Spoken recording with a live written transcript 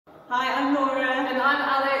Hi, I'm Laura. And I'm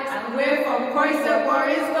Alex. And we're from Croyset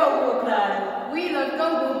Warriors Goalball Club. We love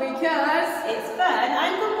goalball because it's fun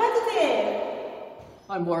and competitive.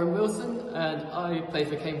 I'm Warren Wilson and I play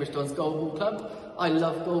for Cambridge Dons Goalball Club. I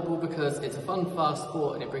love goalball because it's a fun, fast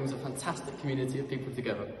sport and it brings a fantastic community of people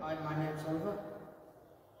together. Hi, my name's Oliver,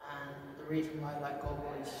 and the reason why I like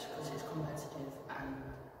goalball is because it's competitive and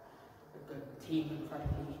a good team and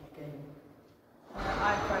friendly game.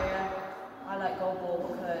 I'm Freya. I like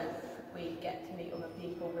goalball because we get to meet other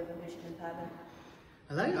people with a vision impairment.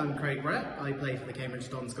 Hello, I'm Craig Brett. I play for the Cambridge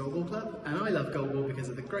Dons Goalball Club, and I love goalball because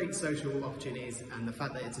of the great social opportunities and the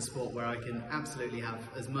fact that it's a sport where I can absolutely have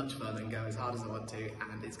as much fun and go as hard as I want to,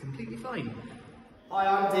 and it's completely fine. Hi,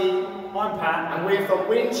 I'm Dee. I'm Pat, and we're from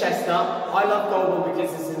Winchester. I love goalball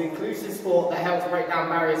because it's an inclusive sport that helps break down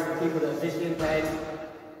barriers for people that are visually impaired.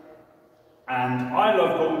 And I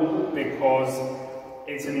love goalball because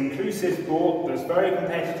it's an inclusive sport that's very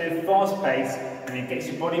competitive, fast-paced, and it gets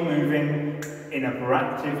your body moving in a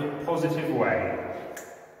proactive, positive way.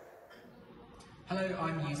 Hello,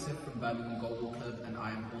 I'm Yusuf from Birmingham Goalball Club, and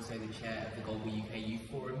I am also the chair of the Goalball UK Youth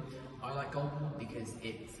Forum. I like goalball because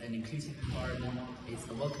it's an inclusive environment, it's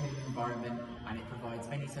a welcoming environment, and it provides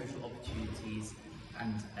many social opportunities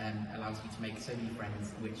and allows you to make so many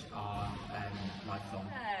friends which are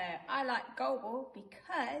lifelong. I like goalball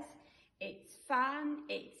because it's fun,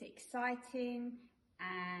 it's exciting,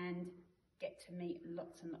 and get to meet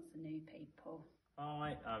lots and lots of new people.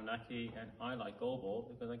 Hi, I'm Naki and I like goalball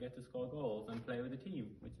because I get to score goals and play with the team,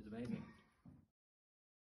 which is amazing.